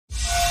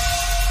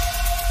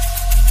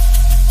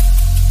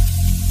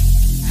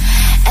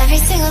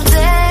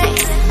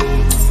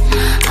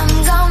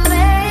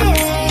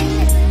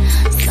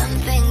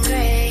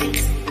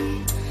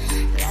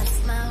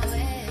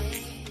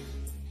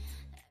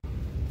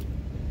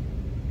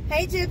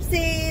Hey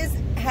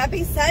Gypsies,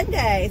 happy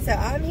Sunday. So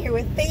I'm here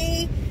with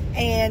Fee,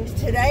 and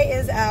today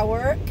is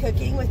our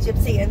Cooking with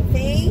Gypsy and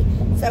Fee.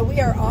 So we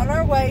are on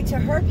our way to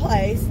her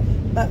place,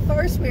 but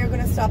first we are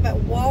going to stop at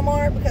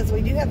Walmart because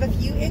we do have a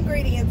few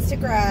ingredients to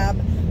grab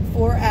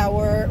for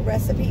our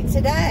recipe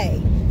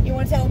today. You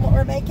want to tell them what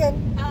we're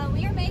making?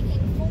 We are making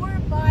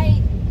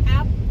 4-bite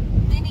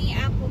mini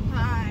apple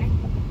pie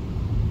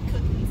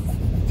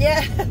cookies.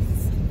 Yes.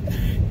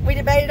 We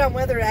debated on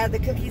whether to add the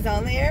cookies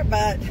on there,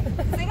 but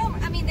They don't,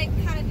 I mean, they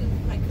kind of do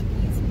look like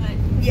cookies,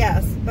 but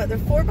yes, but they're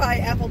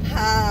 4-bite apple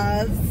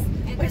pies,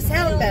 which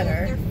sound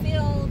better. They're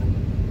filled,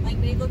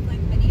 like they look like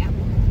mini apple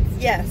pies.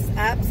 Yes,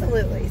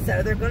 absolutely.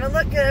 So they're going to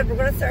look good. We're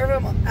going to serve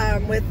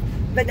them with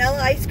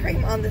vanilla ice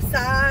cream on the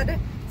side.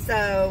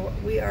 So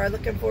we are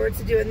looking forward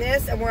to doing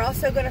this, and we're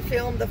also going to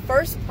film the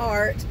first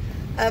part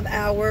of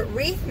our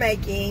wreath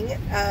making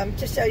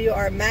to show you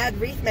our mad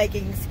wreath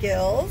making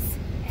skills.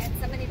 And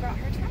somebody brought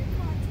her tripod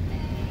today.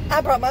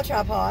 I brought my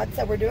tripod,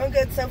 so we're doing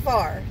good so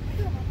far.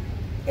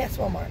 Yes,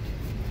 Walmart.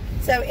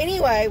 So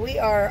anyway, we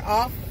are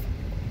off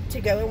to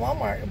go in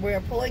Walmart.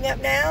 We're pulling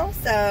up now,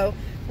 so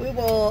we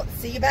will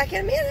see you back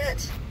in a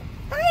minute.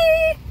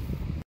 Bye!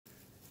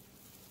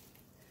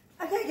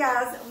 Okay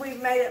guys,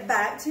 we've made it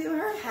back to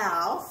her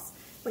house.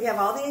 We have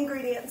all the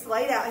ingredients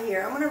laid out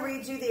here. I'm going to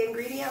read you the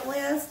ingredient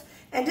list,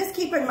 and just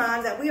keep in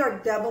mind that we are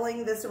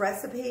doubling this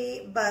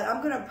recipe, but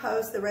I'm going to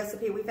post the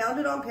recipe. We found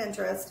it on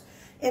Pinterest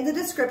in the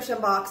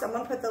description box. I'm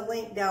going to put the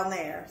link down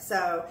there.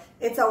 So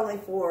it's only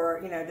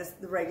for, you know,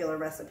 just the regular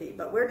recipe,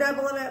 but we're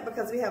doubling it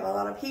because we have a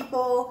lot of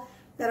people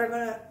that are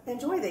going to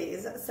enjoy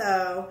these.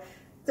 So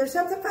there's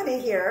something funny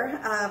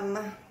here.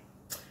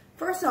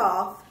 First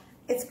off,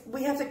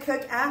 we have to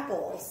cook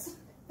apples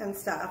and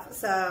stuff,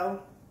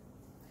 so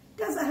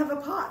it doesn't have a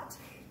pot.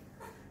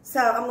 So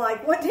I'm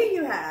like, what do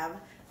you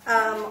have?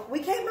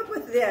 We came up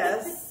with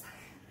this.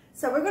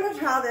 So we're going to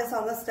try this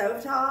on the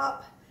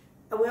stovetop.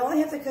 And we only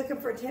have to cook them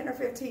for 10 or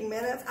 15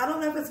 minutes. I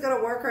don't know if it's going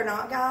to work or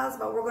not, guys,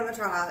 but we're going to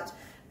try it.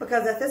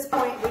 Because at this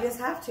point, we just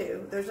have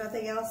to. There's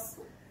nothing else.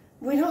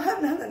 We don't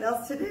have nothing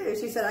else to do.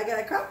 She said, I got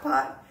a crock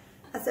pot.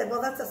 I said,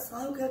 well, that's a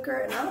slow cooker,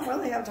 and I don't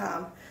really have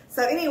time.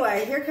 So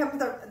anyway, here come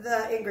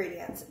the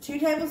ingredients. 2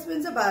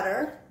 tablespoons of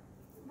butter.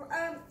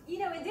 You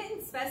know, it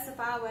didn't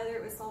specify whether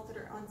it was salted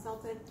or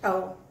unsalted.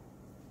 Oh,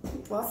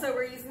 well. So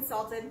we're using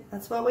salted.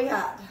 That's what we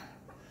got.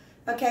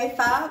 Okay,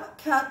 5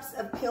 cups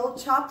of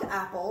peeled chopped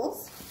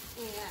apples.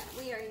 And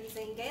we are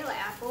using Gala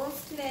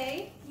apples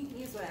today. You can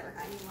use whatever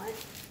kind you want.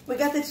 We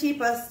got the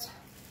cheapest.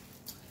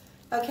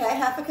 Okay,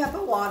 1/2 cup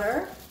of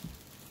water.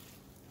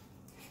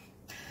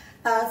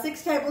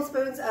 6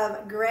 tablespoons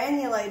of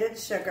granulated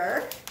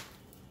sugar.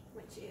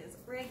 Which is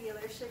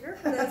regular sugar,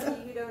 for those of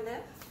you who don't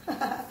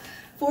know.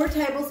 4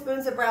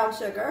 tablespoons of brown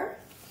sugar.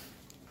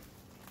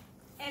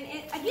 And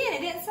again, it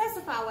didn't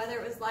specify whether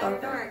it was light or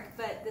dark,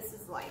 but this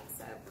is light,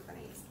 so we're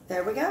going to use it.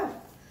 There we go.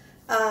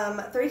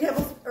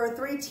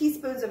 3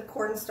 teaspoons of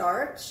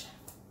cornstarch.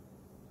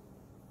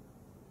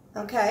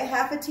 Okay,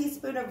 1/2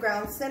 teaspoon of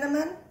ground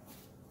cinnamon.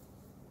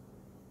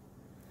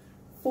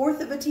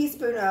 1/4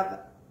 teaspoon of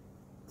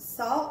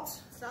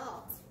salt.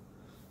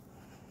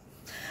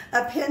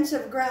 A pinch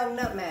of ground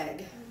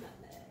nutmeg.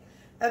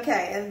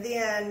 Okay, and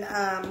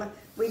then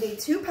we need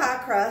 2 pie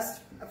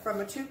crusts for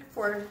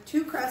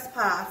 2 crust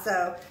pie.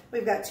 So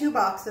we've got 2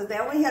 boxes. They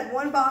only had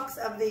 1 box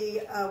of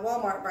the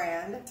Walmart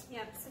brand.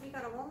 Yep, so we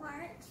got a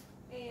Walmart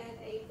and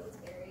a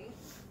Pillsbury.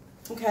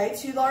 Okay,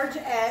 2 large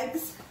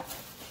eggs.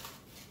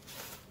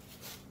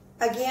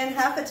 Again,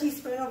 1/2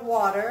 teaspoon of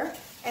water,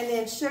 and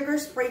then sugar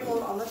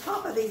sprinkled on the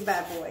top of these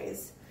bad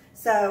boys.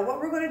 So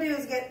what we're going to do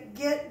is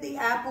get the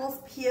apples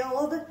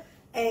peeled,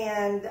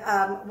 and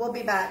we'll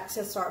be back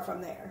to start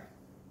from there.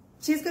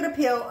 She's going to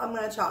peel, I'm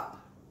going to chop.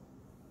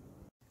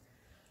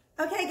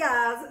 Okay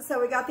guys, so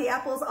we got the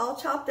apples all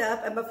chopped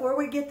up, and before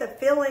we get the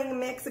filling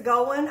mix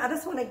going, I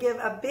just want to give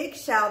a big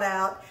shout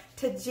out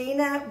to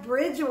Gina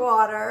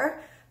Bridgewater.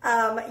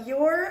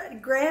 Your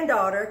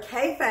granddaughter,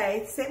 Kay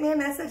Faith, sent me a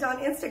message on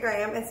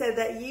Instagram and said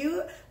that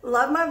you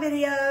love my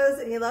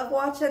videos and you love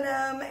watching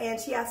them, and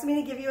she asked me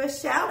to give you a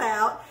shout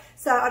out.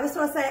 So I just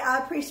want to say I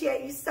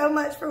appreciate you so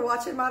much for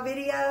watching my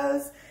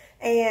videos,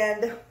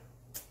 and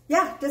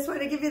yeah, just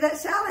wanted to give you that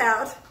shout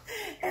out.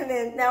 And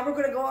then now we're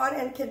going to go on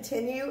and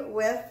continue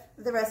with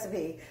the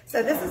recipe.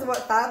 So this is what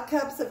 5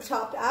 cups of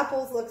chopped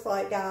apples looks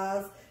like,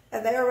 guys,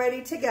 and they are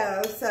ready to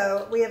go.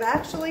 So we have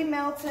actually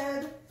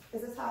melted,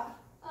 is this hot?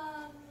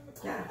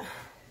 No.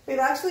 We've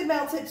actually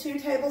melted 2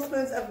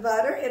 tablespoons of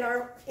butter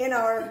in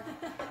our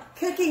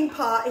cooking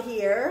pot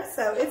here,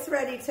 so it's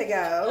ready to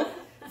go.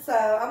 So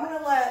I'm going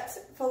to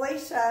let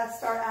Felicia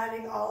start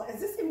adding all.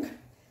 Is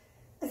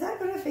that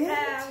going to fit?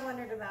 Yeah, I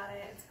wondered about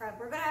it. It's probably,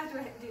 we're going to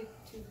have to do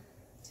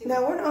two.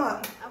 No, we're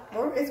not.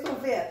 Okay. It's going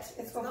to fit.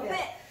 It's going to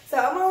fit. So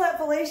I'm going to let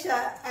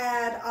Felicia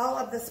add all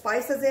of the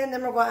spices in.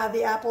 Then we're going to add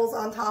the apples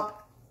on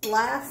top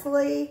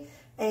lastly.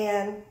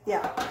 And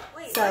yeah.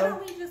 Wait, so, why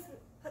don't we just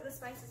put the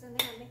spices in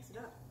there and mix it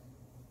up?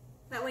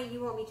 That way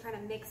you won't be trying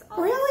to mix all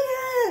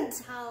brilliant.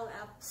 the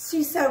apples.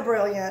 She's so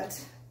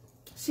brilliant.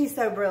 She's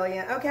so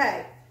brilliant.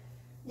 Okay.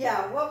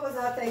 Yeah, what was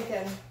I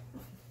thinking?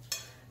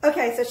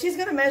 Okay, so she's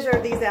going to measure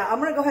these out. I'm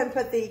going to go ahead and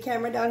put the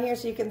camera down here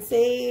so you can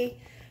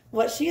see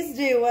what she's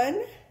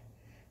doing.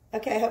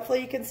 Okay,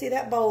 hopefully you can see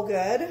that bowl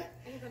good. Are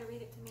you going to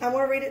read it to me? I'm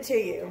going to read it to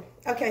you.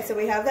 Okay, so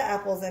we have the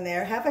apples in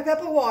there. Half a cup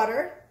of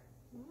water.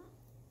 We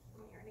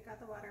already got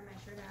the water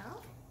measured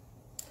out.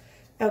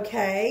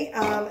 Okay,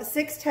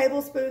 6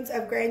 tablespoons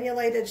of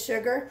granulated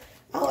sugar.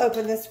 I'll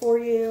open this for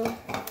you.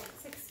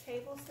 6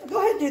 tablespoons? Go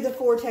ahead and do the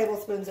 4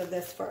 tablespoons of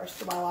this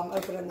first while I'm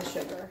opening the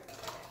sugar.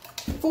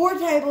 4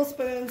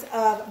 tablespoons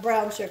of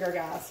brown sugar,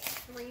 guys.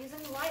 We're using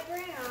light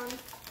brown.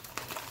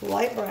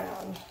 Light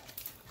brown.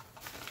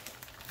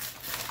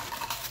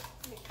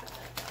 Let me cut that.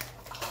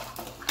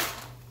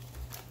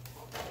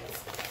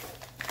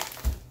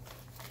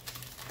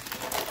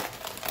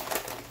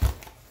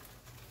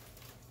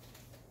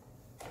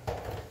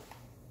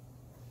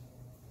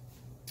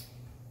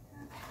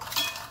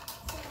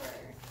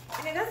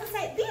 And it doesn't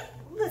say,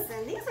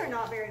 listen, these are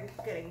not very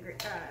good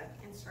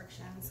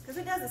instructions because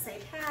it doesn't say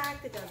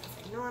packed, it doesn't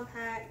say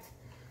non-packed.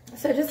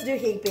 So just do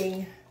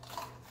heaping.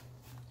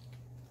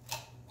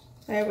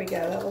 There we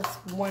go. That looks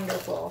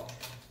wonderful.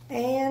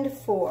 And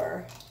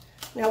 4.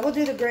 Now we'll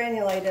do the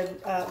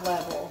granulated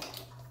level.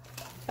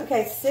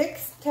 Okay,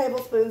 6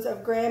 tablespoons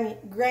of granulated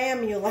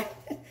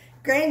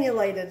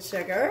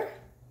sugar.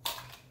 I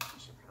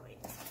should probably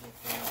make that.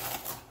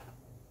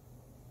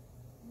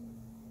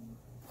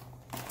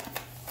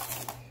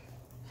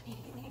 I need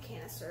to get me a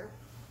canister.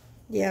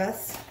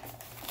 Yes.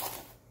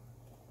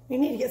 You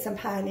need to get some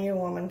Pioneer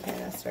Woman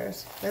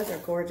canisters. Those are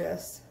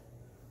gorgeous.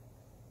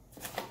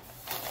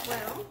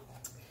 Well,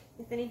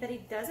 if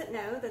anybody doesn't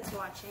know that's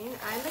watching,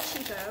 I'm a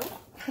cheapo.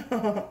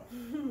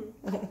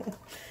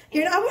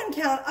 You know,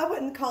 I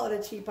wouldn't call it a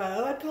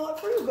cheapo. I'd call it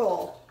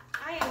frugal.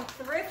 I am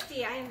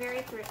thrifty. I am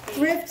very thrifty.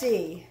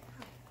 Thrifty.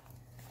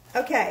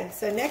 Okay,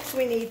 so next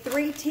we need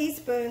 3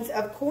 teaspoons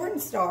of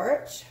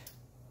cornstarch.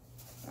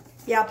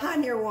 Yeah,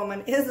 Pioneer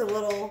Woman is a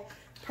little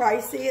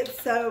pricey.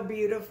 It's so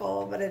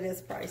beautiful, but it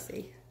is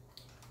pricey.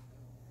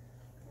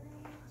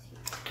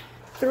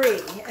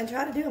 3, and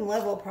try to do them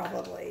level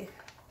probably.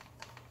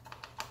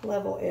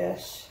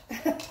 Level-ish.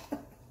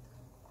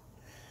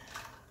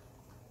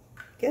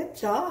 Good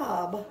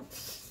job.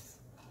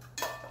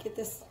 Get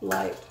this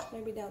light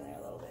maybe down there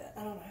a little bit.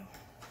 I don't know.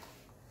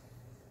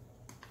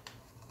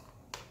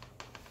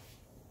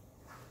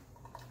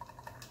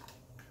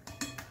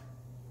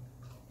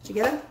 Did you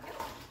get them?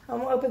 I'm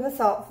going to open the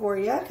salt for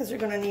you because you're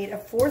going to need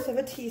 1/4 of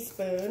a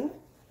teaspoon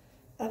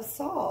of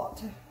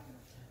salt.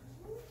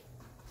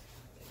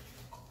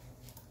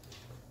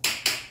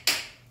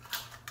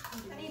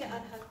 I need to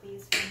unhook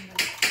these from the...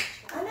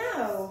 I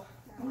know.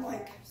 I'm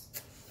like,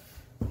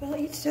 well,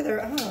 each to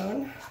their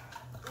own.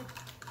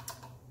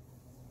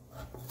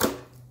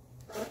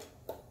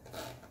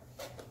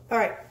 All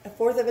right,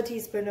 1/4 of a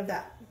teaspoon of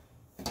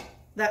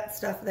that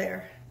stuff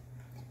there.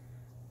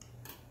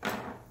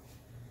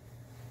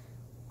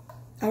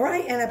 All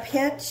right, and a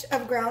pinch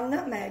of ground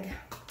nutmeg.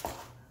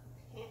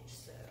 Pinch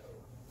so.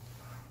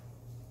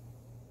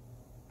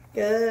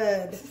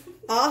 Good.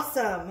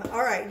 Awesome.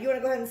 All right, you want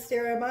to go ahead and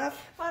stir them up?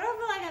 Well, I don't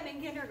feel like I'm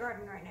in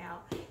kindergarten right now.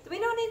 Do we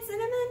not need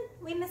cinnamon?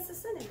 We missed the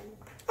cinnamon.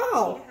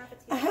 Oh,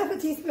 a half a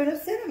teaspoon of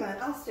cinnamon.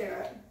 I'll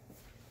stir it.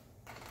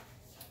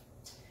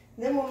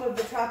 And then we'll move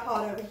the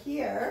tripod over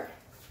here.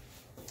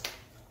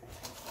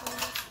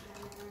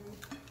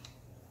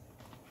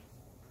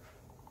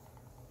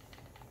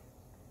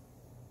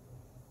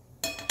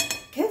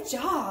 Good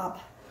job.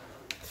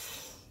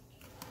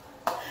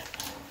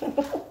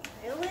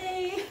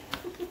 Really?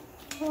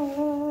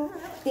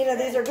 You know,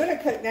 these are going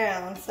to cook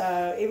down,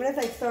 so even if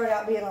they start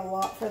out being a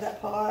lot for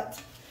that pot,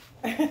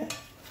 I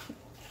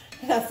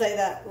say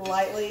that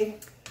lightly.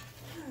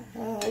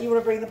 You want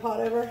to bring the pot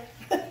over?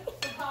 The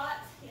pot?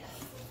 Yes.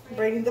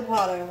 Bring the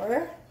pot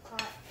over.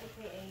 Pot,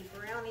 aka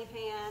brownie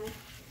pan,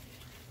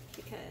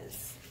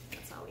 because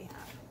that's all we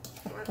have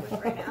to work with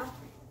right now.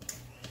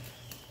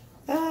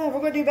 We're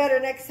going to do better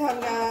next time,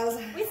 guys.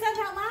 We said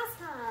that last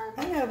time.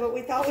 I know, but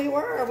we thought we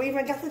were. We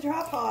even got the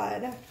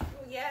tripod.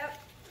 Yep.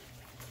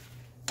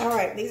 All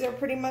right, these are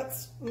pretty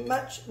much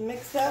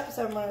mixed up,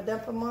 so I'm going to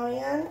dump them on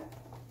in.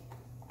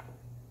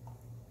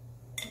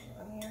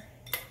 Here.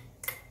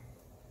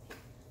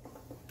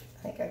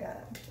 I think I got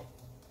it.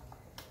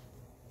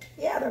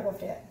 Yeah, they're going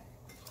to fit.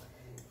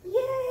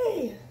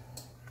 Yay!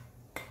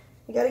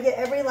 You got to get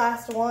every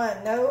last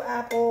one. No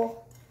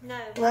apple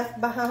left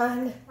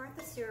behind.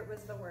 Martha Stewart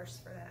was the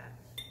worst for that.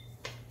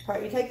 All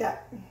right, you take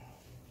that.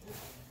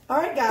 All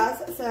right,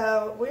 guys,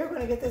 so we're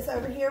going to get this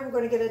over here. We're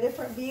going to get a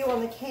different view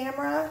on the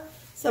camera,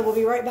 so we'll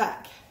be right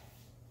back.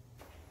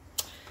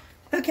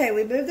 Okay,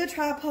 we moved the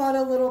tripod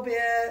a little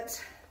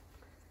bit,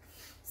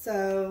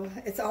 so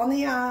it's on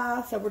the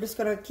eye, so we're just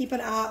going to keep an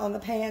eye on the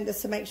pan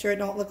just to make sure it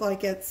don't look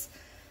like it's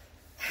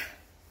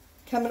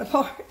coming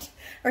apart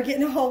or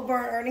getting a hole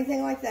burnt or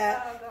anything like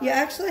that. Oh, God. You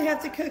actually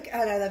have to cook, I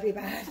know that'd be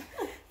bad.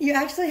 You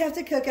actually have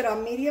to cook it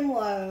on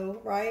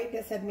medium-low, right?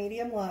 It said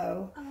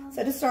medium-low.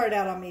 So just start it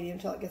out on medium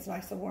until it gets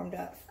nice and warmed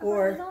up.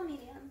 Or it's on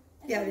medium.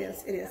 Yeah, it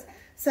is. It is. Okay.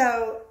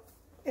 So,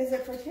 is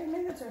it for 10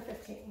 minutes or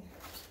 15?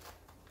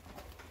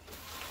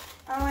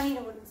 Oh, I need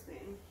a wooden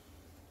spoon.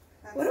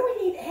 What do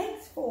we need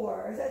eggs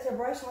for? Is that to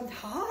brush on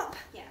top?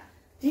 Yeah.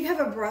 Do you have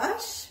a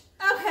brush?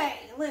 Okay,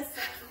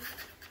 listen.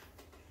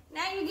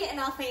 Now you're getting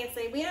all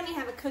fancy. We don't even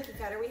have a cookie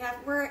cutter.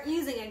 We're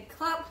using a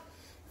cup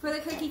for the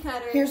cookie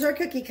cutter. Here's our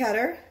cookie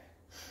cutter.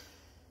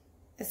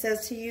 It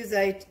says to use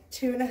a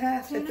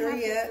 2.5 to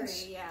 3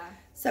 inch. Yeah.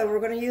 So we're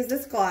going to use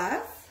this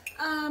glass.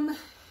 I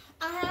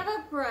have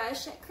a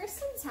brush at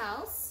Kristen's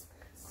house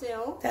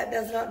still. That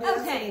does not do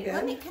us any good.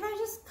 Okay, can I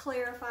just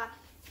clarify?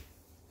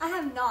 I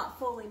have not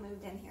fully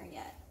moved in here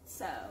yet.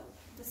 So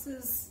this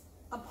is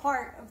a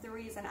part of the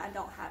reason I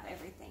don't have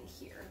everything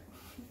here.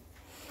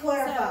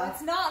 Clarify. So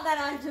it's not that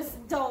I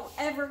just don't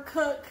ever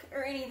cook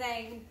or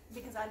anything,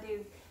 because I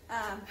do.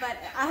 But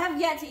I have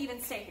yet to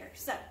even stay here.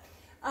 So,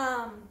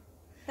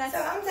 that's...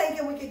 So I'm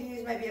thinking we could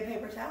use maybe a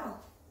paper towel.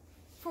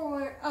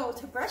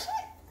 To brush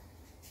it?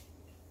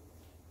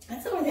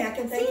 That's the only thing I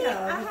can think of.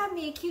 I have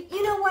me a cute...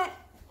 You know what?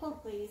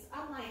 Hold please.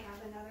 I might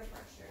have another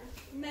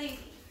brusher. Maybe.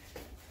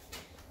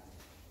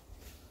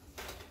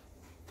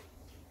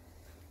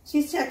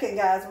 She's checking,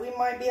 guys. We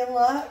might be in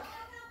luck.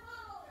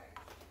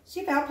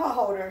 She found pot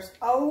holders.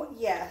 Oh,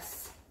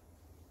 yes.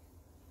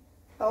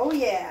 Oh,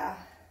 yeah.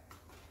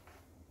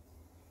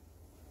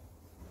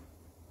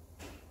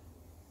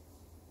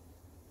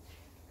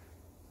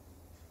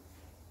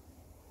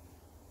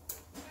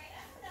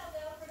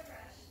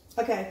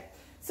 Okay.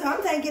 So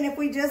I'm thinking if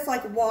we just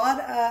like wad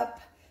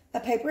up a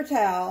paper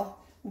towel,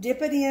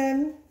 dip it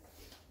in,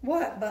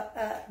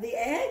 the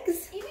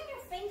eggs? Even your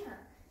finger.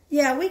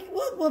 Yeah,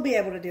 we'll be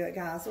able to do it,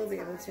 guys. We'll be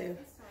able to.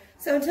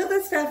 So until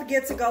this stuff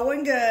gets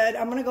going good,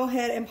 I'm going to go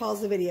ahead and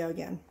pause the video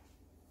again.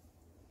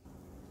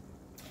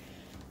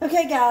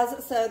 Okay,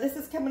 guys, so this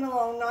is coming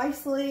along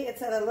nicely.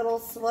 It's at a little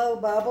slow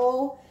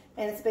bubble,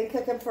 and it's been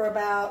cooking for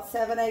about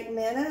 7-8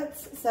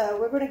 minutes. So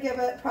we're going to give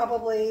it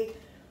probably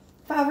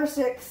 5 or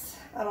 6,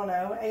 I don't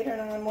know, 8 or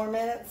 9 more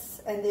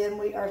minutes, and then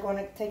we are going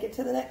to take it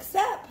to the next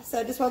step.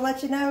 So just want to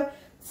let you know,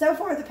 so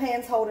far the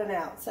pan's holding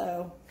out.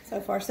 So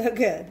far so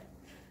good.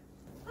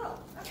 Oh,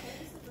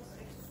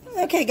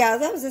 okay. Okay,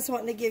 guys, I was just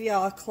wanting to give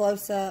y'all a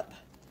close-up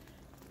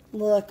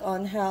look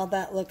on how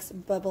that looks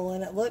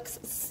bubbling. It looks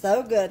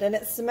so good, and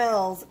it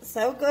smells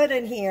so good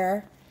in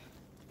here.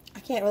 I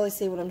can't really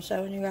see what I'm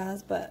showing you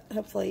guys, but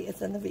hopefully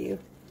it's in the view.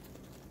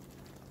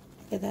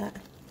 Look at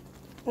that.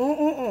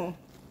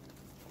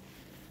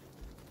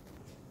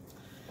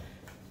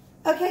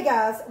 Okay,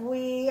 guys,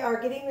 we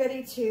are getting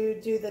ready to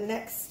do the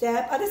next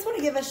step. I just want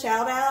to give a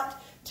shout-out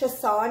to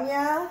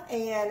Sonia,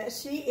 and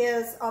she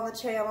is on the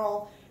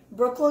channel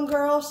Brooklyn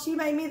Girl. She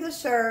made me the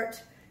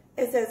shirt.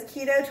 It says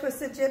Keto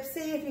Twisted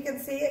Gypsy, if you can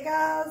see it,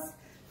 guys.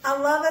 I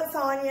love it,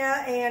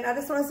 Sonia, and I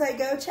just want to say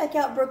go check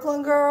out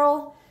Brooklyn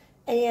Girl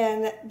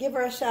and give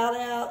her a shout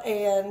out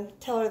and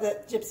tell her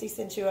that Gypsy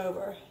sent you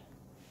over.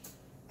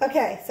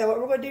 Okay, so what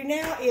we're going to do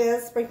now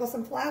is sprinkle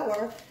some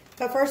flour,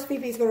 but first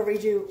Phoebe's going to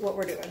read you what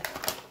we're doing.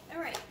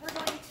 Alright, we're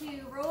going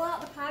to roll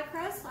out the pie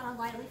crust on a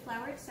lightly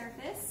floured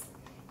surface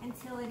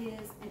until it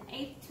is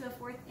 1/8 to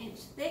 1/4 inch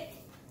thick.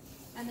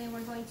 And then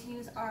we're going to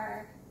use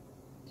our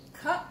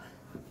cup,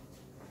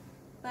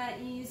 but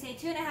you use a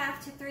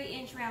 2.5 to 3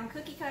 inch round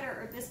cookie cutter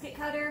or biscuit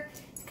cutter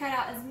to cut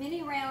out as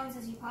many rounds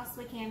as you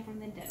possibly can from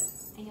the dough.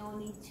 And you'll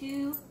need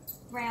 2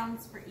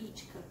 rounds for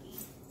each cookie.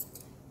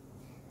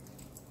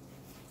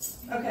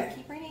 Okay.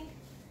 Keep reading.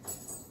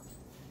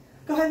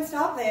 Go ahead and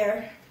stop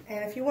there.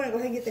 And if you want to go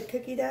ahead and get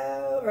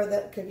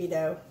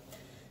the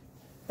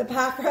the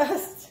pie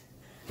crust,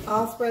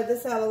 I'll spread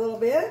this out a little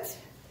bit.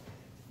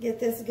 Get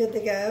this good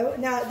to go.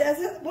 Now,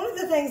 one of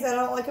the things that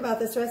I don't like about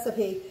this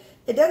recipe,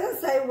 it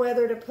doesn't say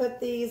whether to put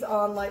these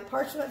on like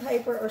parchment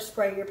paper or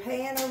spray your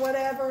pan or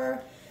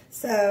whatever.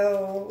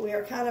 So we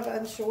are kind of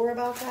unsure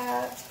about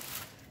that.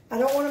 I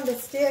don't want them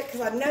to stick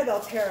because I know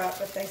they'll tear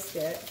up if they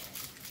stick.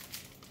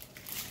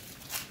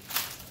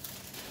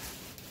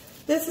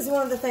 This is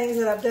one of the things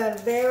that I've done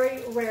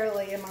very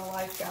rarely in my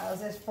life,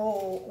 guys, is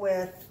fool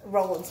with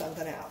rolling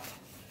something out.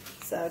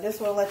 So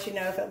just want to let you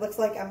know if it looks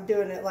like I'm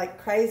doing it like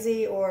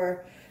crazy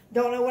or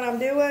don't know what I'm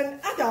doing.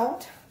 I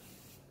don't.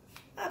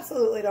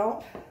 Absolutely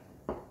don't.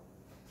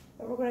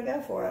 But we're going to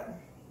go for it.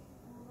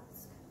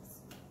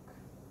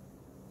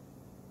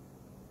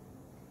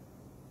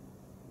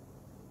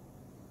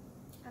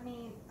 I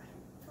mean, I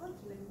don't feel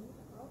like you would need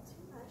a roll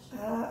too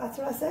much. That's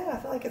what I said. I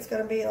feel like it's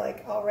going to be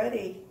like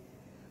already.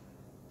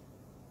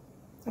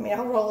 I mean,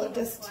 I'll roll it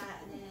just.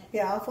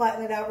 Yeah, I'll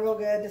flatten it out real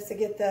good just to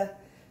get the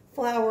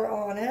flour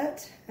on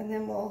it. And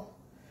then we'll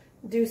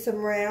do some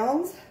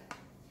rounds.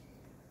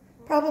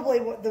 Probably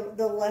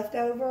the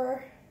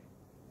leftover,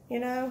 you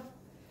know,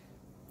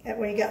 and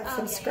when you got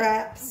some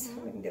scraps,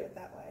 we can do it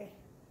that way.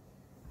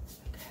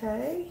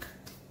 Okay,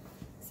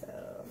 so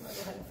I'm going to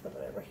go ahead and flip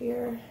it over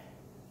here.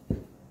 Get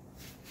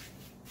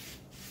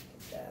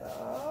that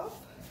off.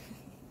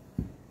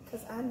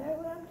 Because I I know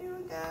what I'm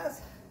doing,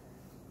 guys.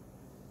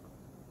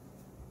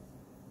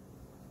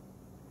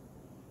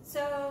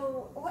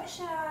 So, what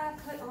should I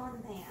put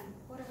on then?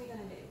 What are we going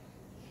to do?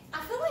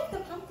 I feel like the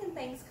pumpkin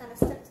thing's kind of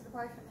stuck to the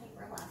parchment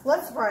paper last.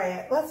 Let's spray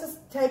it. Let's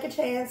just take a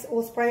chance.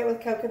 We'll spray it with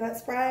coconut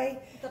spray.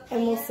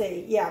 And we'll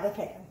see. Yeah, the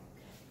pan.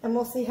 And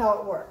we'll see how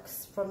it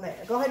works from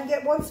there. Go ahead and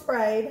get one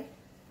sprayed.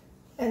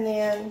 And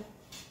then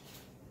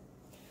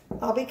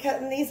I'll be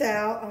cutting these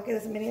out. I'll get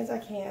as many as I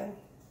can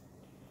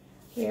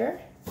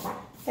here.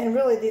 And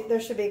really, there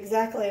should be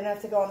exactly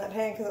enough to go on that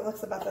pan because it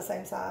looks about the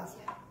same size.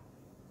 Yeah.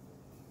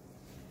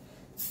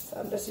 So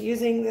I'm just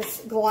using this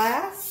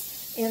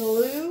glass in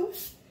lieu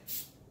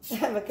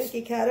of a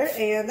cookie cutter.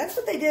 And that's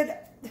what they did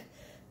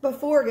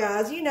before,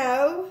 guys. You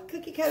know,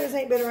 cookie cutters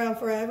ain't been around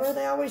forever.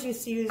 They always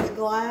used to use a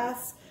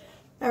glass.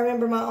 I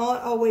remember my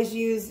aunt always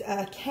used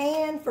a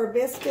can for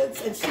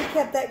biscuits, and she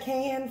kept that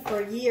can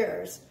for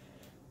years.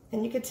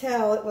 And you could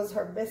tell it was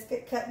her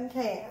biscuit cutting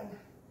can.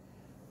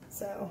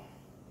 So.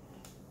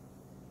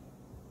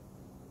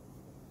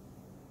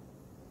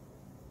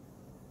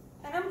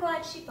 And I'm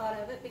glad she thought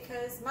of it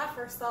because my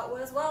first thought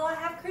was, well, I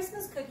have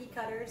Christmas cookie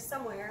cutters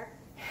somewhere.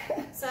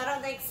 So I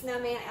don't think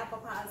snowman apple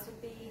pies would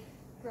be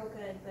real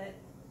good, but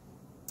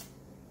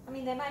I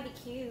mean, they might be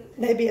cute.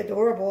 They'd be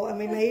adorable. And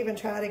we may even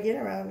try it again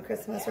around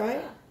Christmas, yeah.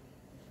 Right?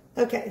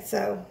 Okay,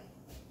 so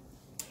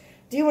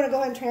do you want to go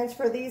ahead and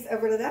transfer these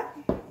over to that?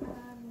 Yeah.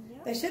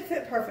 They should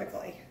fit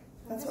perfectly.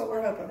 That's what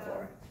we're hoping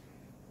for.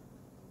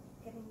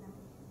 Getting them.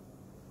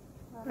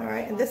 All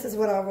right, and this is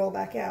what I'll roll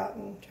back out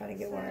and try to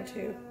get one or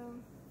two.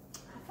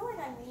 I feel like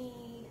I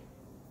need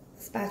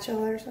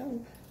Spatula or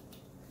something.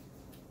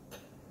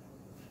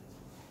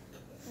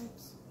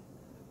 Oops.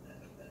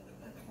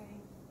 Okay.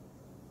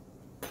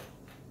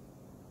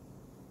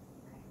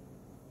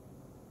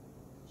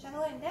 Should I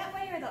go in that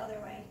way or the other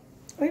way?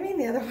 What do you mean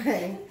the other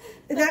way?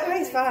 That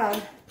way's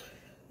fine.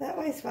 That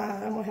way's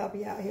fine. I'm going to help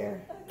you out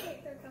here.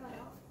 Okay, they're coming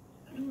out.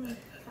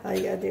 All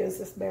you got to do is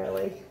just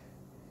barely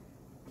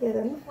get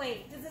them.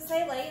 Wait, does it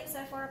say lay it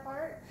so far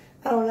apart?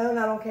 I don't know, and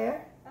I don't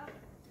care. Oh.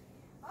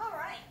 All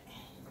right.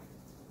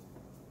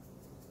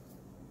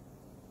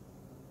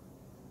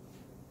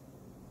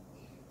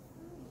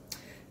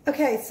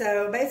 Okay,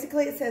 so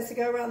basically it says to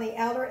go around the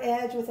outer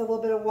edge with a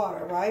little bit of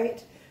water,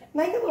 right?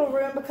 Make a little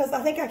room because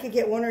I think I could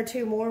get one or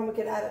two more and we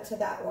could add it to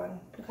that one,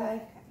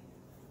 okay?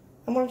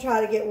 I'm going to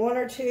try to get one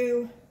or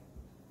two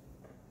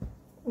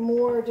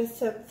more just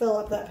to fill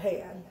up that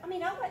pan. I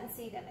mean, I wouldn't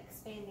see them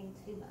expanding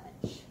too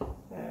much.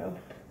 No.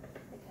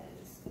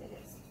 Because it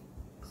is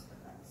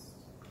crust.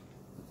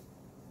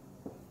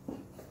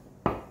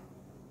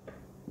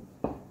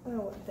 I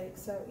wouldn't think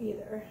so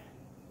either.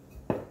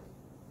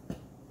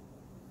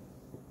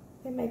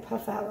 They may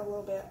puff out a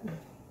little bit.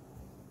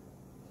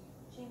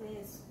 Gee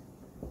whiz.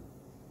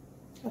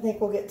 I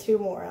think we'll get two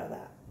more out of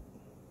that.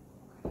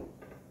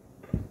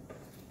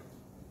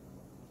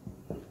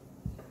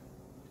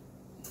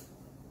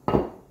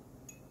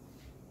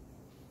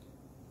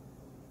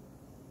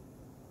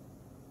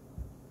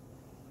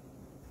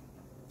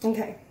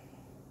 Okay.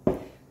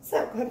 So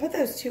I'm going to put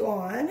those two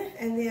on,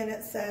 and then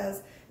it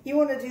says you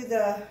want to do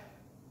the.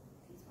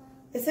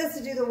 It says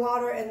to do the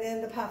water and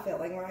then the pie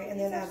filling, right? And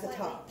then add the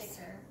tops.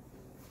 Thicker.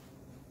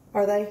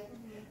 Are they?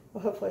 Mm-hmm.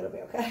 Well, hopefully it'll be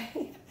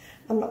okay.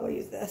 I'm not going to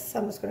use this.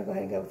 I'm just going to go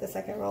ahead and go with the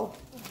second roll.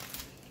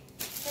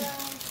 So,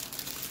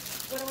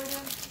 what are we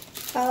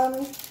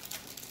doing?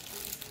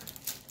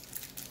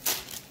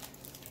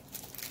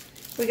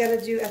 We got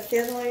to do a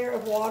thin layer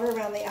of water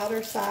around the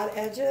outer side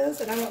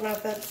edges, and I don't know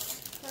if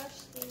that's. Crush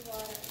the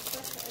water.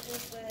 Crush the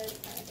edges with a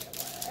bit of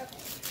water.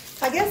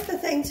 Okay. I guess the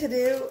thing to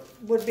do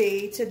would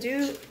be to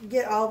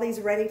get all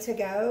these ready to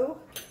go,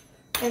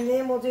 and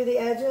then we'll do the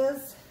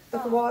edges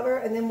with the water,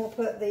 and then we'll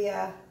put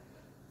the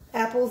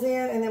apples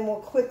in, and then we'll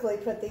quickly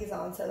put these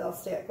on so they'll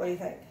stick. What do you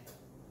think?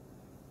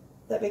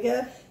 That be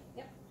good?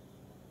 Yep.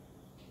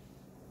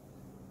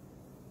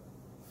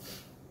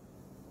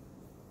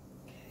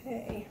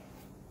 Okay.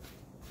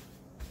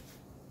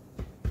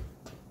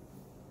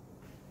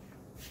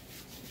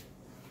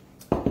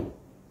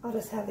 I'll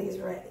just have these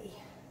ready.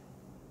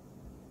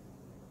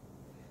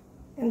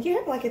 And do you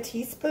have like a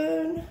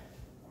teaspoon? I'm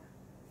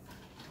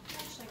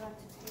actually going to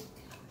take.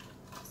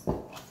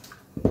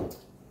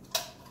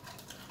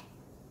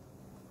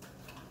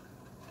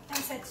 I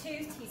said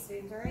 2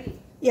 teaspoons, right?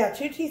 Yeah,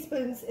 2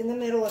 teaspoons in the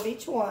middle of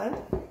each one.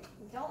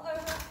 Don't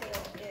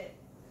overfill it.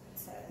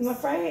 Says. I'm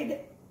afraid,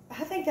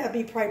 I think that'd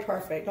be probably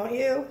perfect, don't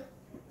you?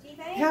 Do you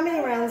think? How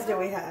many rounds do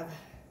we have? 1,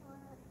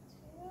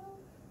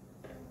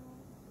 2, 3.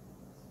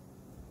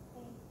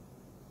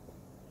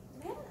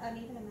 Do we have an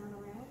uneven amount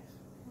of rounds?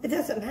 It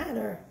doesn't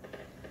matter.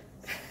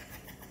 We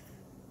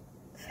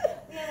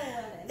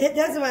have 11. It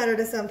doesn't matter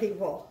to some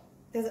people.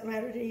 Does it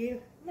matter to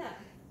you? No.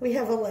 We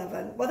have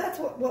 11. Well, that's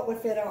what would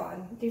fit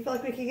on. Do you feel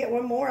like we could get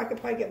one more? I could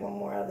probably get one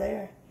more out of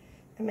there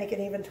and make it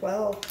even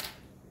 12.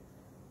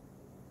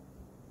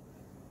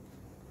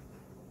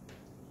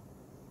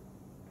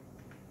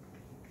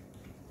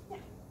 Yeah.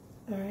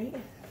 All right.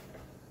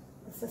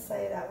 Let's just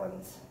say that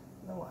one's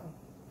the one.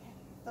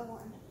 The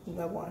one.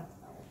 The one.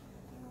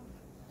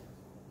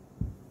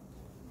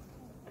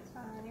 It's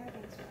fine.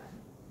 Everything's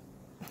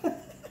fine.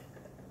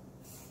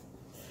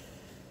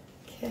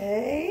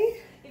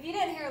 Okay. If you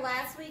didn't hear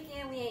last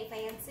weekend, we ate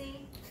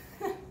fancy.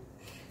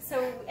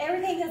 So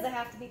everything doesn't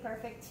have to be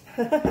perfect.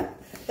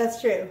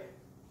 That's true.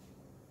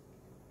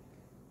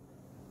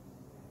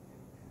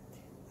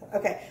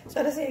 Okay, so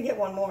I just need to get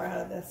one more out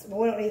of this.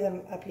 We don't need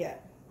them up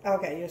yet.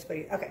 Okay, you just put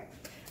it. Okay,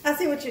 I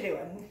see what you're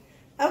doing.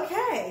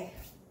 Okay.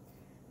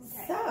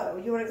 So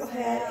you want to go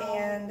ahead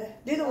and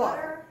do the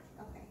water?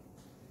 Okay.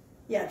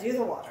 Yeah, do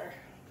the water.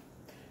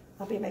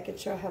 I'll be making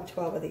sure I have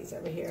 12 of these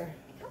over here.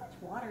 How much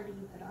water do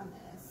you put on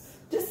this?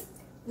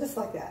 Just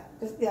like that.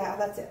 Yeah,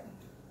 that's it.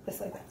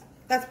 Just like that.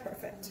 That's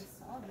perfect.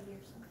 Soggy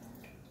or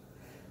something.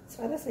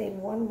 So I just need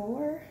one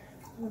more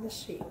on the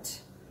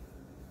sheet.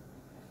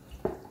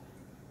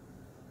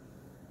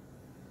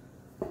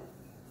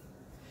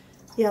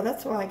 Yeah,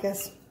 that's why I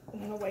guess I'm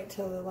going to wait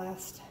till the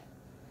last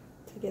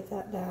to get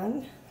that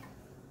done.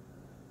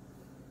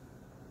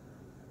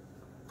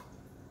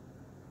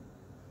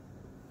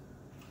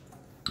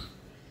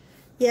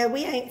 Yeah,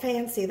 we ain't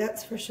fancy,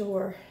 that's for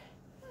sure.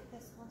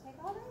 This will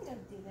take all day to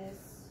do this.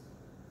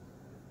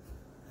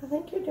 I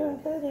think you're doing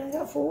good. I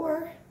got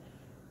 4.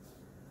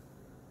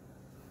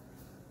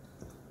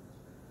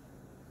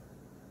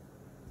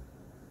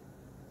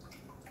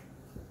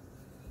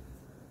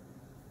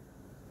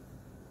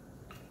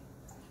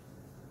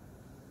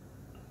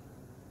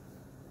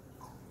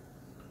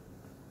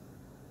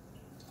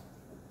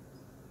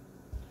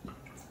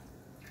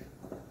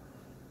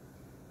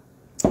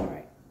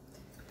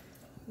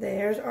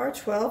 There's our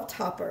 12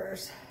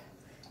 toppers.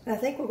 And I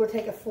think we're going to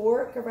take a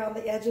fork around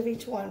the edge of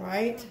each one,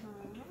 right?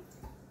 Mm-hmm.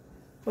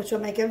 Which will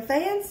make them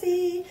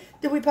fancy.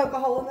 Did we poke a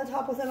hole in the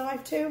top with a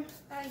knife too?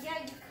 Yeah,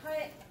 you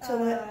cut.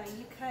 So that,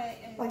 you cut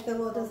like the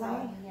little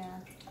design? Yeah.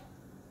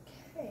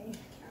 Okay. I can't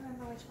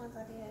remember which ones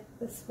I did.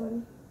 This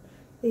one.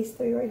 These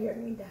 3 right here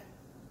need done.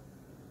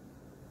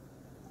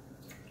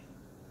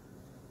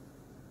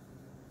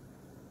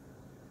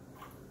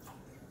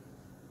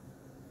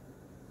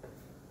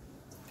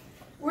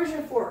 Where's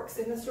your forks?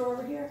 In the store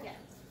over here? Yeah.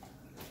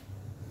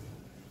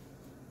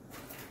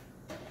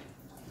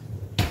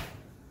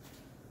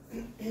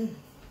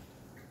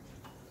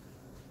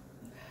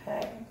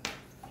 Okay.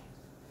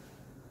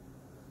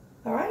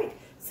 All right.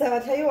 So I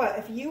tell you what,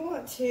 if you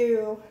want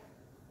to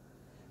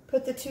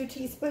put the 2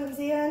 teaspoons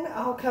in,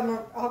 I'll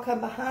come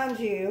behind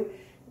you,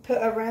 put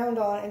a round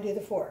on, and do the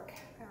fork.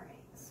 All right.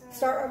 So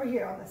Start over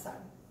here on this side.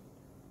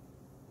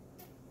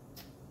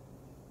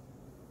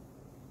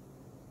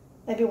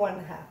 Maybe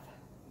 1.5.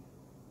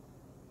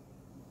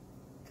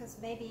 because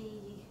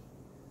maybe.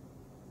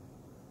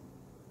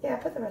 Yeah,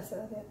 put the rest of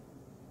it in.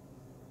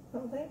 I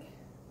don't think.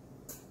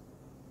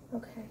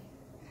 Okay.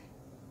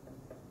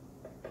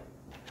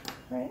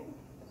 Right.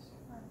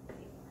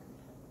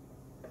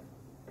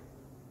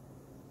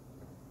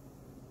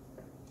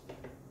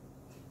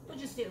 We'll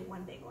just do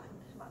one big one.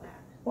 How about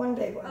that? One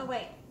big one. Oh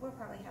wait, we'll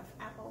probably have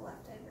apple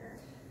left over.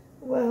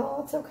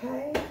 Well, it's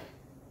okay.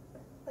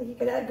 Like you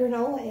could add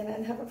granola in it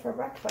and have it for Yeah,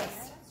 breakfast,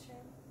 that's true.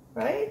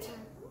 right?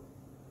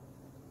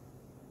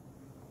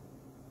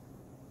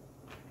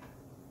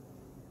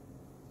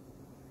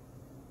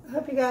 I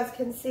hope you guys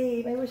can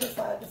see. Maybe we should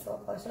slide it just a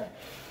little closer.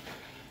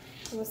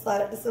 We'll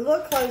slide it just a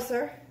little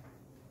closer.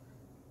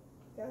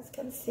 You guys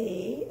can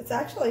see. It's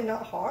actually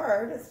not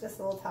hard. It's just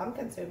a little time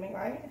consuming,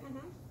 right?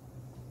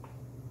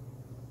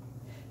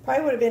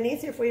 Probably would have been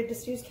easier if we had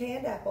just used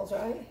canned apples,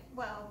 right?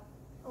 Well,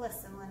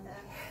 listen, Linda.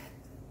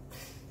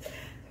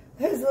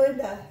 Who's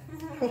Linda?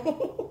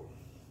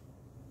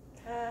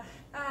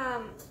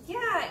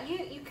 Yeah,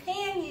 you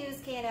can use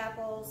canned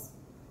apples,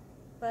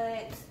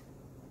 but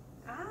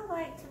I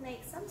like to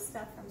make some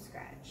stuff from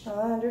scratch. I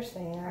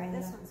understand. All right,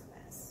 this one's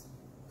a mess.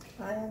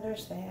 I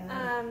understand.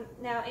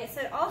 Now it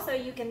said also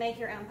you can make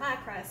your own pie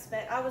crust,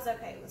 but I was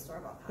okay with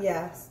store-bought pie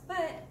crust.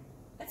 But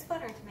it's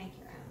better to make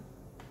your own.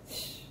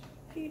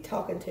 Who are you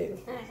talking to?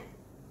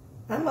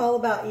 I'm all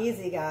about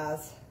easy,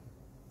 guys.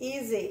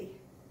 Easy.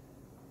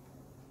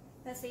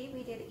 Let's see,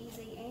 we did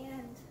easy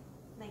and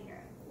make your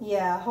own.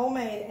 Yeah,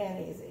 homemade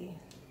and easy.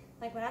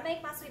 Like when I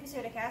make my sweet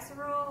potato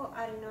casserole,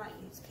 I do not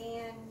use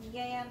canned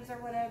yams or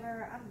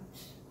whatever.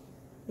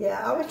 Yeah,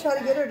 I always try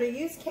to get her to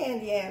use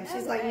canned yams.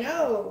 She's like,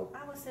 no.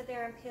 I will sit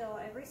there and peel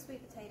every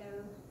sweet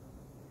potato.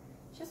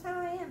 It's just how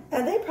I am.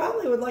 And they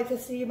probably would like to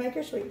see you make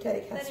your sweet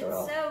potato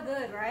casserole. But it's so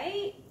good,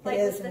 right? It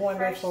is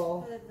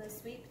wonderful. The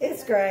sweet potatoes.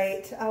 It's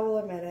great. I will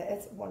admit it.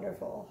 It's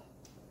wonderful.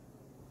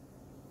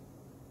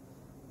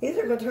 These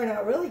are going to turn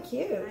out really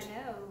cute. I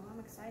know. I'm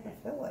excited.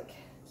 I feel like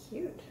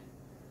cute.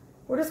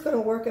 We're just going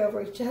to work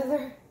over each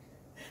other.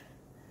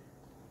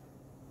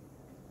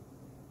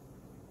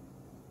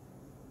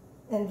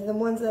 And the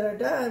ones that are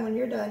done, when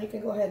you're done, you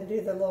can go ahead and do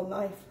the little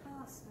knife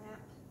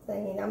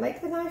thingy. Now make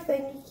the knife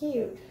thingy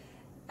cute.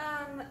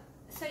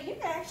 So you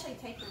can actually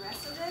take the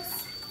rest of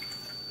this,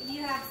 if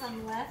you have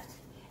some left,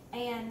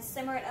 and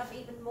simmer it up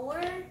even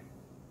more,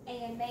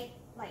 and make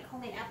like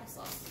homemade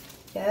applesauce.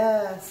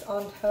 Yes,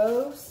 on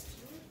toast.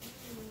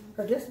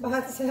 or just by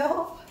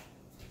itself.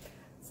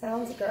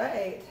 Sounds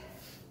great.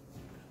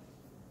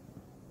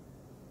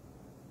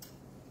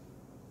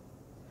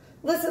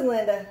 Listen,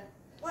 Linda.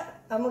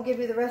 What? I'm gonna give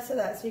you the rest of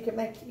that so you can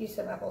make you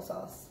some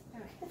applesauce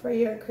Okay. for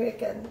you and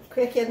Cricket.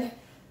 Cricket.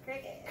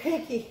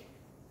 Cricky.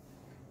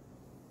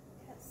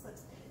 That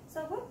slips.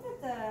 So what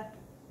did the?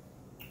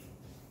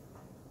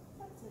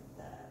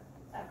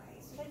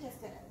 Okay, so they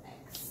just did a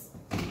mix.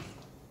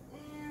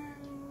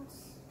 And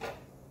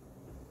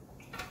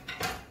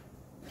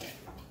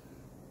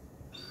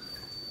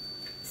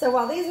So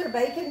while these are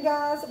baking,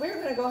 guys, we're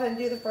going to go ahead and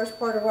do the first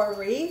part of our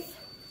wreath.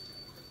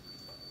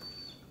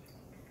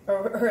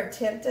 Or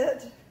attempt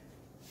it.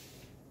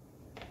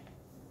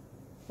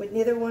 We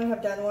neither one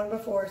have done one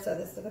before, so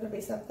this is going to be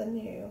something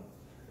new.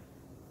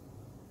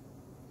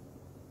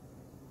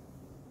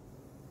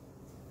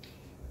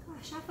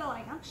 gosh, I feel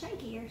like I'm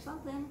shaky or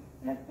something.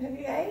 Have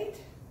you ate?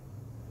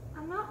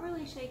 I'm not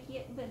really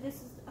shaky, but I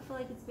feel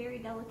like it's very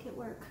delicate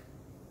work.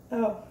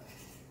 Oh.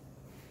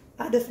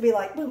 I just be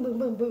like boom, boom,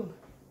 boom, boom.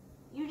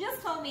 You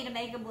just told me to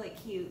make them look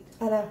cute.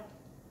 I know.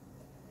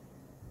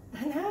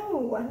 I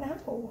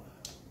know.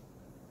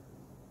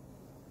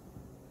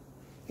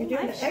 You're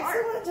doing an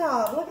excellent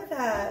job. Look at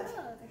that. Oh,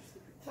 they're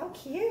super How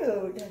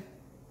cute.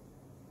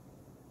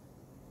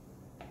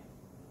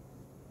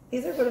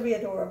 These are going to be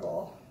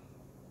adorable.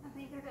 I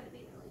think they're going to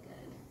be really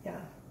good. Yeah.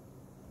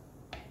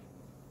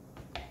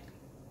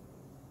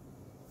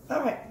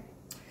 All right.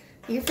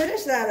 You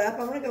finish that up.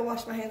 I'm going to go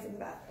wash my hands in the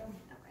bathroom.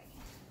 Okay.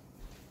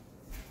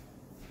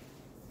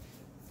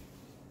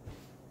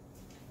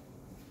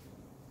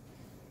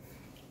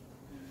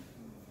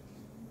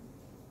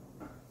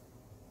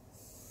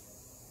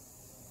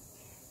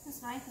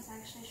 This knife is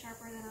actually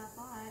sharper than I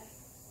thought.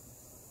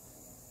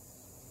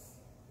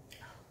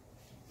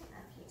 I don't know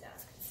if you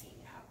guys can see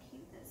how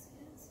cute this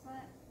is,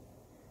 but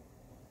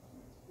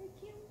it's pretty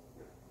cute.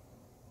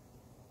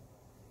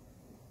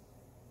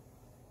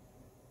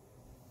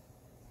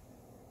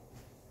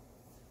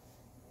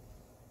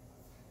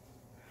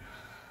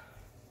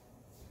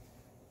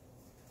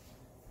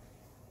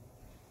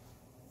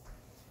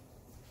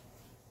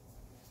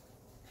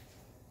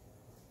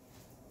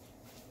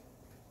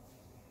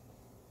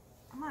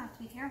 I'm gonna have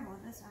to be careful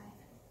with this knife.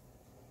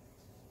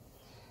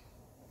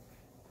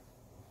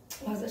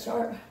 Why is it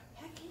sharp?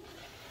 Heck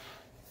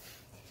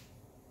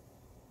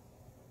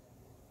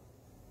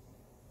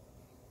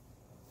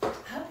yeah. I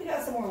hope you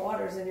got some more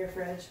waters in your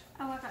fridge.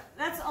 Oh my god,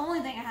 that's the only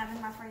thing I have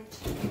in my fridge.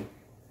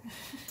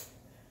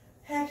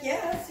 Heck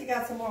yes, you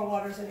got some more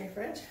waters in your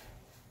fridge.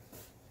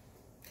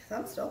 'Cause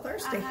I'm still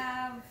thirsty. I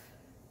have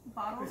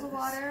bottles of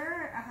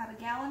water, I have a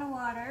gallon of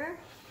water,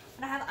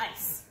 and I have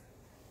ice.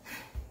 I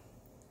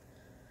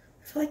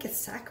feel like it's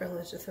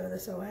sacrilege to throw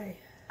this away.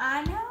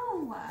 I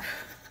know.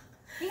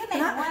 You can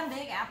make one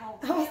big apple.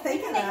 I was thinking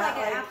you can make that,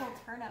 like an like- apple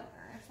turnover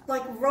or something.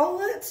 Like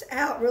roll it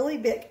out really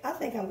big. I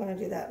think I'm going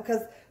to do that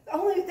because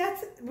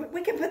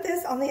we can put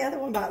this on the other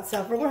one by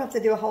itself. We're going to have to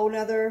do a whole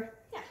nother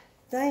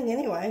thing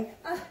anyway.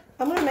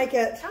 I'm going to make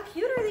it. How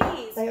cute are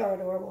these? They are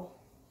adorable.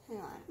 Hang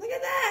on. Look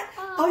at that.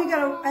 Oh, you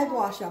got to egg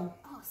wash them.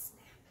 Oh,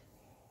 snap.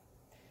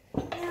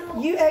 Now,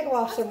 You egg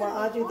wash them while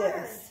I gonna be do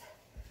this.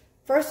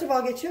 First of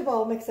all, get you a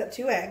bowl, mix up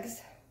 2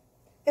 eggs.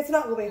 It's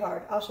not going to be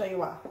hard. I'll show you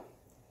why.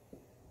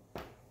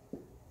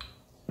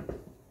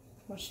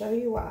 I'll show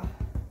you why.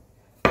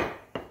 Brush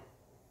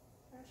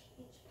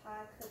each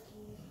pie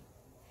cookie.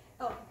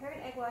 Oh, prepare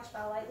an egg wash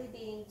by lightly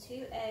beating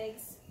 2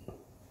 eggs.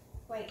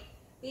 Wait,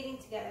 beating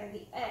together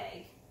the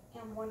egg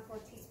and 1/4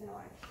 teaspoon of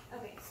water.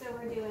 Okay, so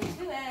we're doing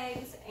 2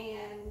 eggs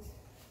and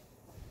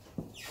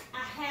a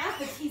half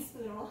a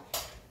teaspoon of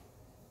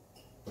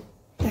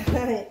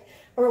water.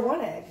 Or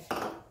 1 egg.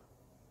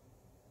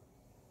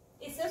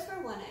 It says for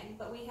 1 egg,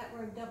 but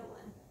we're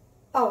doubling.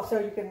 Oh, so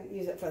you can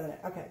use it for the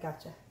next. Okay,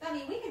 gotcha. I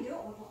mean, we can do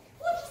it with 1.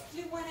 We'll just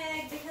do 1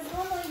 egg because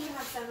normally you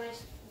have so much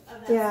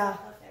of that Yeah,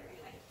 stuff left over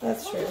anyway.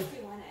 that's we'll true. Just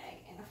do 1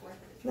 egg and 1/4 of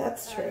a teaspoon.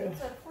 That's true.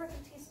 So 1/4 of a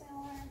teaspoon of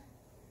water.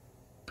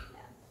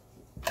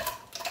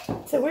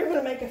 So we're going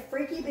to make a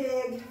freaky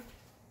big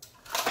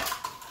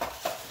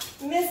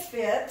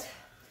misfit,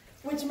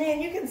 which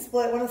means you can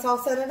split when it's all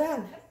said and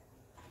done.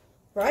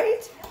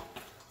 Right?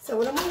 So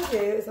what I'm going to do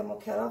is I'm going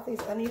to cut off these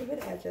uneven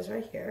edges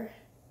right here.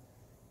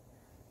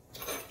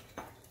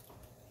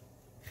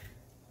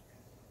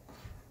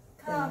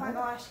 Oh my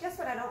gosh, guess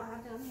what I don't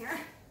have down here?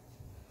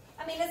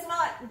 I mean, it's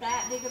not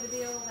that big of a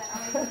deal that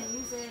I'm going to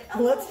use it.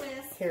 Oh, Let's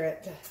this. hear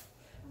it.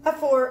 A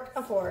fork.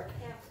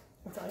 Yeah.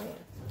 That's all you need.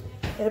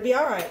 It'll be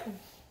all right.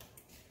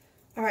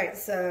 All right,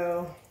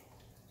 so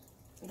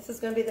this is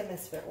going to be the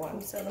misfit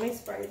one. So let me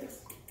spray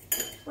this.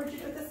 Where'd you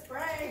put the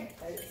spray?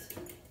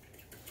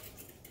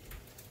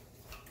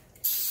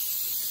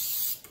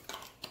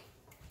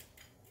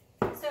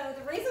 So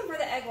the reason for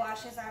the egg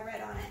wash, as I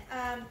read on it,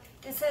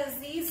 it says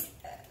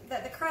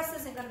that the crust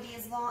isn't going to be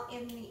as long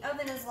in the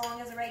oven as long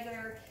as a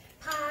regular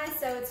pie,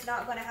 so it's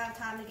not going to have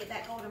time to get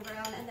that golden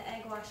brown, and the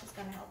egg wash is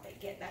going to help it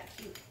get that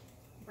cute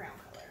brown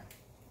color.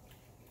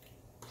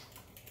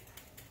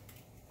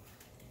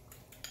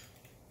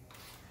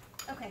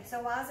 Okay,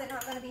 so why is it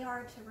not going to be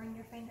hard to run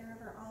your finger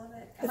over all of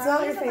it? It's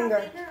not your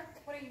finger.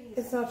 What are you using?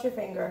 It's not your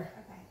finger.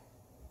 Okay.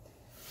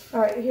 All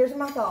right, here's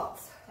my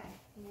thoughts. Okay,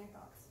 give me your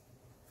thoughts.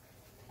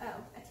 Oh,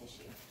 a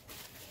tissue.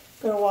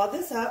 Gonna wad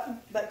this up,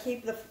 but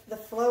keep the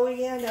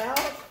flowy end out.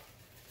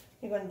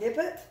 You're gonna dip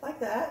it like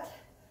that,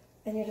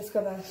 and you're just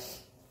gonna,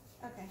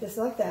 just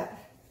like that.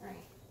 Right.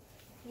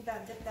 You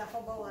gotta dip that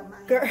whole bowl of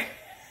mine.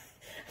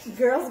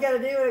 Girls gotta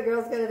do what a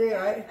girl's gotta do,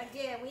 right?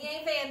 Again, we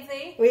ain't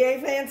fancy. We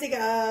ain't fancy,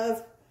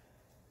 guys.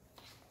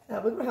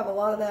 We're gonna have a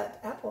lot of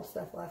that apple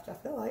stuff left, I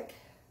feel like.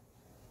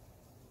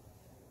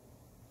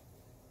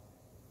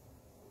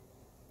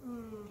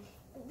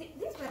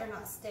 These better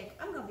not stick.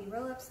 I'm gonna be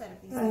real upset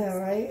if these. I know,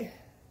 right?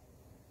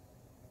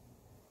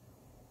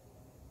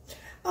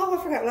 Oh,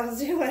 I forgot what I was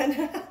doing.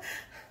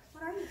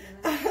 What are you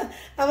doing?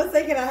 I was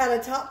thinking I had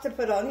a top to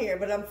put on here,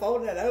 but I'm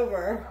folding it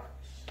over.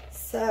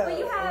 So. Well,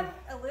 you have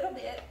a little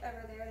bit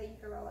over there that you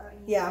can roll out.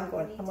 Yeah,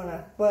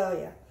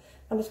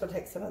 I'm just gonna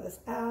take some of this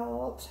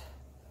out.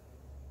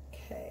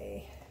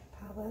 Okay,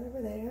 pile that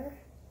over there.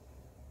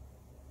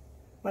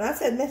 When I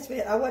said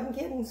misfit, I wasn't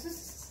kidding.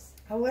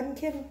 I wasn't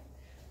kidding.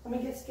 Let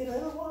me just get a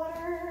little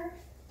water.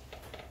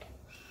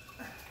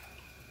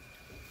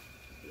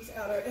 These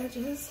outer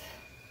edges.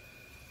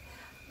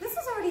 This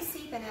is already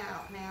seeping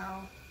out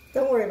now.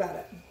 Don't worry about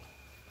it.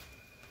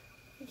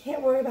 You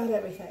can't worry about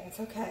everything. It's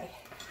okay.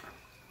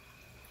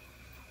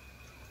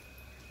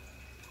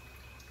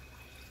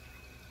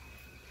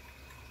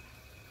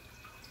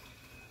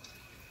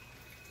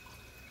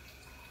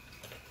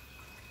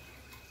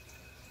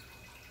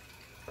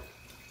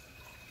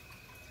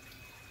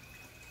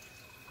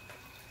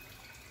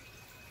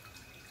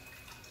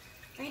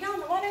 Are you down in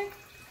the water?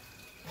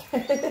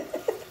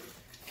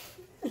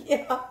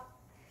 Yeah.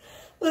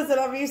 Listen,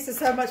 I'm used to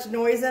so much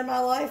noise in my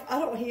life. I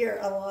don't hear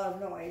a lot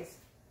of noise.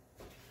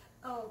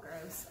 Oh,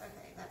 gross.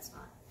 Okay, that's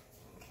not.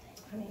 Okay.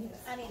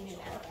 I didn't do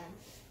that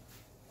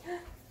then.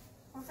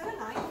 Was that a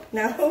knife?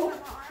 No.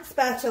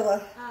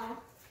 Spatula. Oh.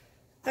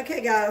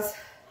 Okay, guys.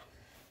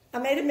 I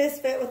made a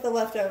misfit with the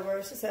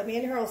leftovers. So me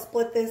and her will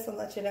split this and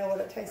let you know what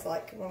it tastes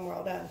like when we're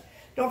all done.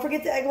 Don't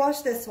forget to egg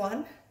wash this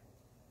one.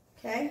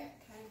 Okay? Okay.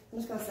 I'm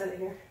just going to set it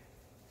here.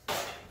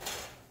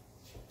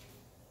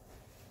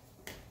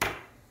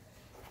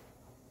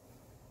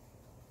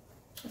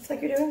 Looks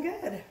like you're doing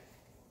good.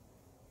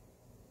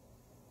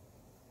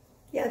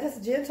 Yeah,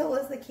 just gentle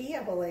is the key,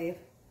 I believe.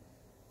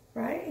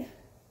 Right?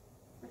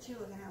 What you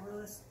looking at,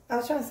 Willis? I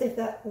was trying to see if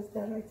that was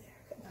done right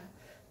there. Okay.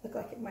 Look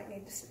like it might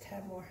need just a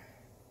tad more.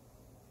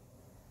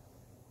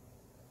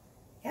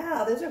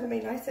 Yeah, those are going to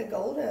be nice and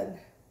golden.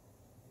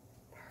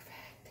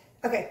 Perfect.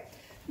 Okay,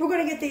 we're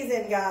going to get these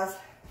in, guys.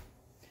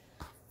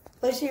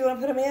 Alicia, you want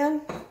to put them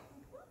in?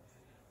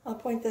 I'll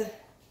point the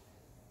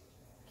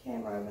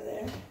camera over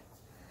there.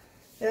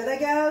 There they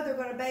go. They're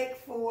going to bake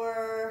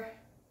for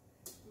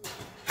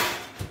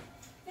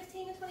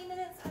 15 to 20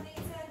 minutes, I think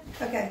it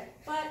said. Okay.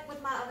 But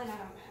with my oven, I don't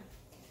know.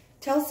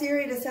 Tell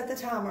Siri to set the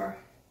timer.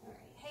 All right.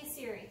 Hey,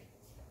 Siri.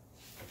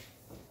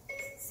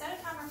 Set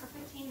a timer for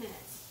 15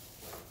 minutes.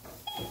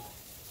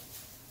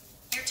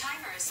 Your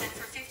timer is set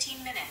for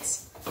 15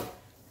 minutes.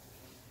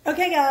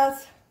 Okay,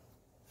 guys.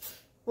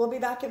 We'll be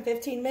back in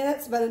 15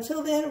 minutes, but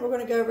until then, we're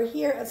going to go over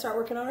here and start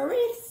working on our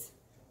wreaths.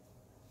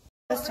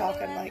 I was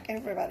talking like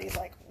everybody's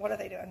like, what are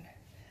they doing?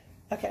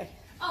 Okay.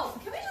 Oh,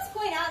 can we just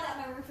point out that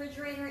my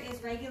refrigerator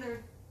is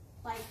regular,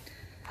 like,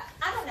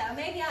 I don't know,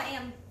 maybe I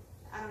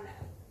don't know.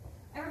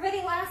 Everybody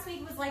last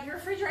week was like, your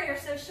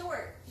refrigerator's so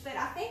short, but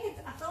I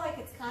feel like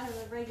it's kind of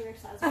a regular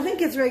size. I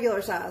think it's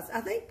regular size. I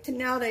think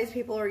nowadays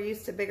people are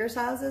used to bigger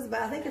sizes,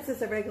 but I think it's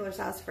just a regular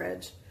size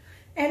fridge.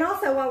 And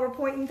also, while we're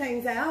pointing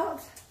things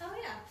out, oh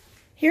yeah,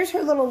 here's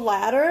her little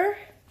ladder.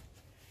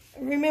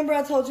 Remember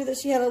I told you that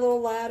she had a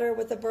little ladder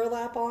with the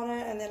burlap on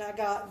it, and then I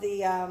got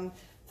the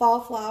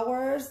fall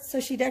flowers. So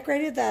she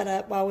decorated that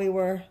up while we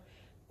were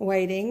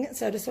waiting.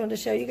 So I just wanted to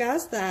show you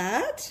guys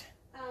that.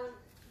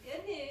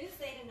 Good news,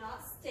 they did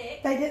not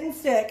stick. They didn't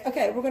stick.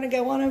 Okay, we're going to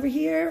go on over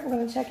here. We're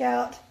going to check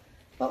out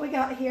what we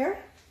got here.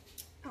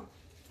 Oh.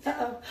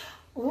 Uh-oh.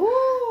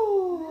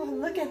 Ooh,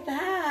 look at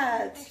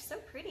that. They're so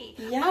pretty.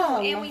 Yum.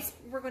 Oh, and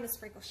we're going to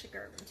sprinkle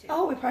sugar over them too.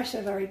 Oh, we probably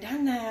should have already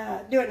done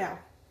that. Do it now.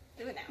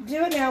 Do it now.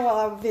 Do it now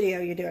while I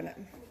video you doing it.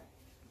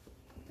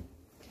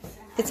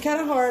 It's kind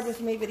of hard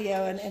with me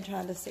videoing and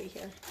trying to see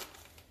here.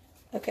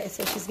 Okay,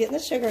 so she's getting the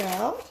sugar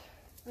out.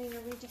 I mean,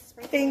 are we just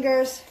sprinkling?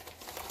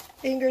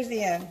 Fingers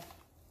in.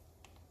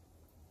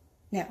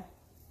 Now.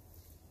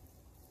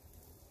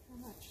 How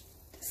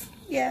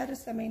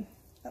much? I mean,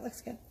 that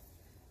looks good.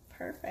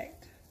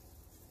 Perfect.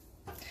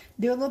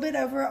 Do a little bit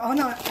over on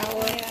our.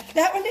 Yeah.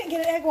 That one didn't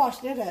get an egg wash,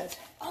 did it?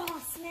 Oh,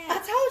 snap. I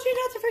told you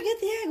not to forget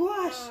the egg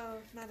wash. Oh,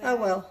 my bad. Oh,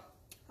 well.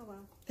 Oh, well.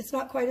 It's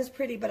not quite as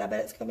pretty, but I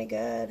bet it's going to be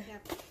good. Yeah.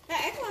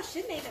 That egg wash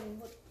did make them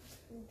look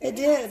It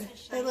very did. nice and They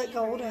shiny look and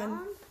golden.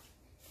 brown.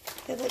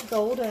 They look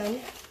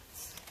golden.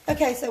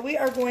 Okay, so we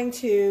are going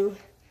to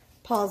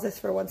pause this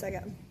for 1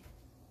 second.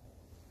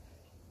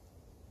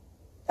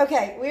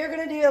 Okay, we are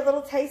going to do a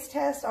little taste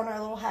test on our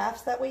little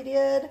halves that we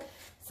did.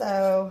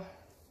 So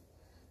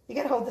You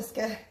gotta hold this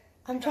good.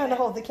 I'm trying to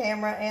hold the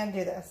camera and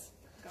do this.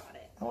 Got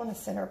it. I want the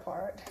center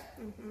part.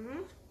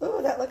 Mm-hmm.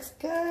 Ooh, that looks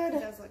good.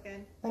 It does look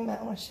good. I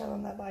want to show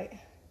them that bite.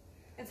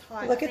 It's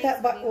hot. Look at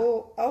that bite.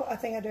 Oh, I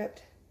think I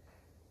dripped.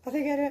 I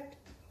think I dripped.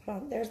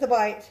 Hold on. There's the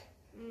bite.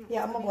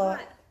 Yeah, I'm gonna blow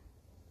it.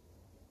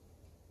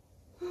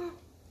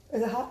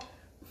 Is it hot?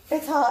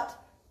 It's hot.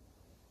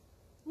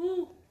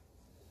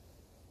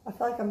 I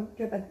feel like I'm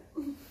dripping.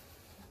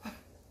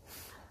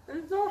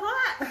 It's so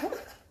hot.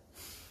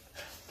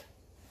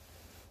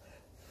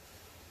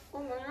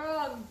 Oh my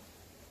god.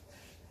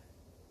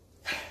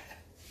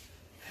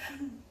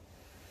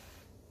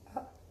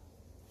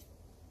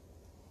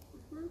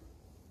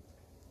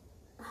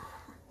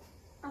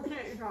 I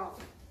can't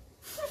talk.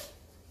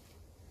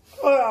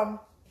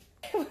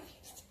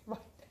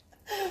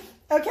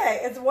 Okay,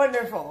 it's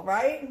wonderful,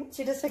 right?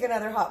 She just took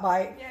another hot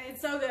bite. Yeah, it's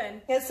so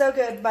good. It's so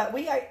good, but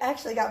we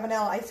actually got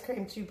vanilla ice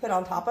cream to put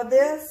on top of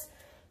this.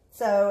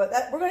 So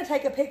we're going to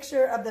take a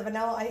picture of the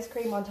vanilla ice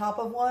cream on top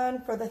of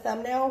one for the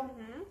thumbnail.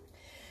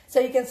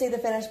 So you can see the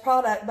finished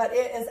product, but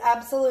it is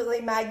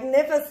absolutely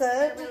magnificent.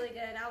 They're really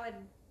good. I would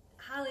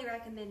highly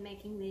recommend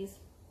making these.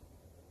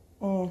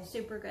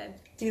 Super good.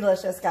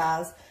 Delicious,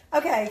 guys.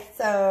 Okay,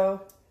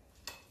 so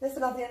this is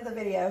not the end of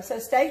the video. So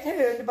stay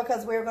tuned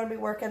because we're going to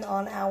be working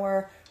on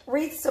our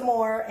wreath some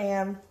more,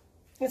 and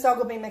it's all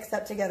going to be mixed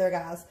up together,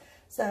 guys.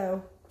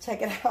 So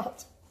check it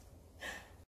out.